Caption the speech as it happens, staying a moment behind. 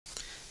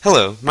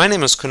Hello, my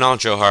name is Kunal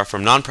Johar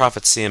from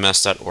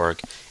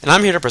nonprofitcms.org, and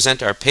I'm here to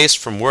present our Paste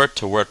from Word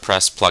to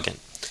WordPress plugin.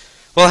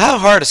 Well, how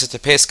hard is it to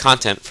paste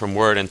content from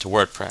Word into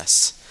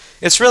WordPress?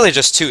 It's really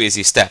just two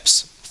easy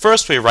steps.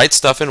 First, we write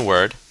stuff in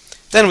Word,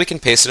 then we can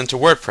paste it into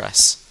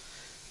WordPress.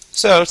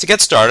 So, to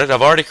get started,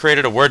 I've already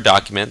created a Word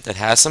document that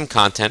has some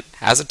content,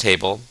 has a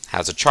table,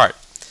 has a chart.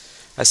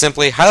 I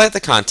simply highlight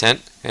the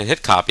content and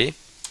hit copy,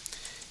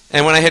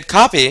 and when I hit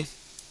copy,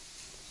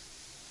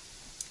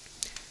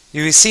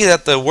 you see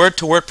that the Word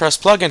to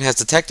WordPress plugin has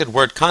detected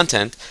Word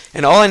content,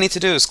 and all I need to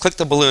do is click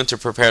the balloon to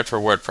prepare it for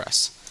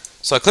WordPress.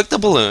 So I click the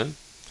balloon,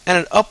 and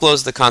it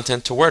uploads the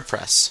content to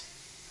WordPress.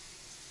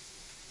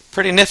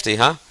 Pretty nifty,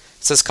 huh?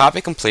 It says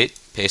copy complete,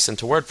 paste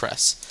into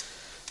WordPress.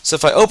 So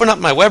if I open up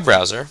my web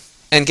browser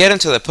and get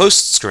into the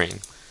post screen,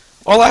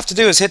 all I have to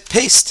do is hit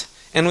paste,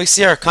 and we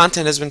see our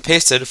content has been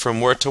pasted from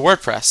Word to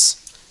WordPress.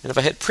 And if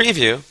I hit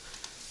preview,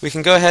 we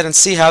can go ahead and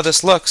see how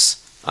this looks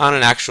on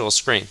an actual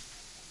screen.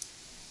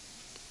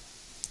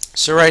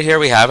 So right here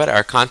we have it,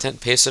 our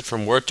content pasted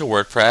from Word to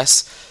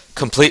WordPress,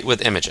 complete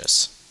with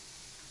images.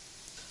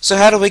 So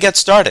how do we get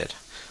started?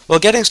 Well,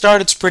 getting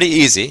started is pretty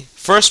easy.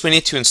 First, we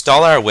need to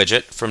install our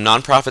widget from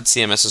Nonprofit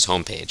CMS's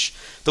homepage.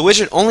 The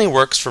widget only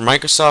works for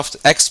Microsoft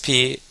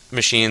XP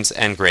machines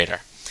and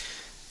greater.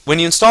 When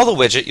you install the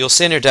widget, you'll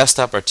see on your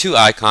desktop are two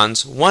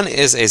icons. One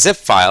is a zip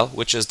file,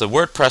 which is the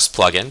WordPress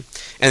plugin,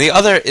 and the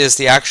other is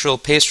the actual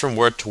Paste from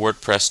Word to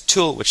WordPress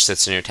tool, which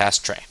sits in your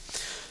task tray.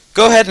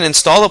 Go ahead and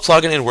install the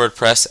plugin in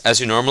WordPress as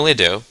you normally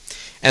do,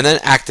 and then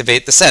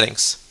activate the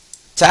settings.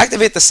 To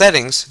activate the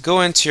settings, go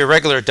into your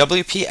regular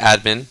WP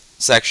admin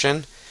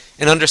section,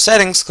 and under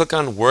settings, click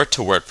on Word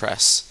to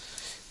WordPress.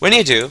 When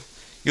you do,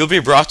 you'll be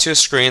brought to a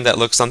screen that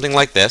looks something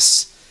like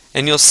this,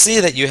 and you'll see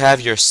that you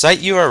have your site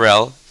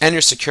URL and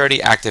your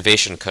security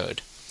activation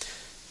code.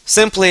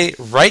 Simply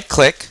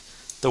right-click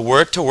the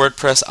Word to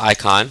WordPress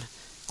icon,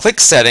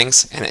 click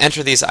Settings, and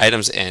enter these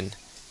items in,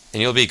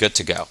 and you'll be good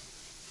to go.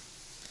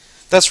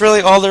 That's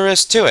really all there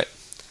is to it.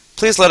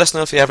 Please let us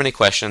know if you have any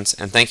questions,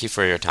 and thank you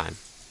for your time.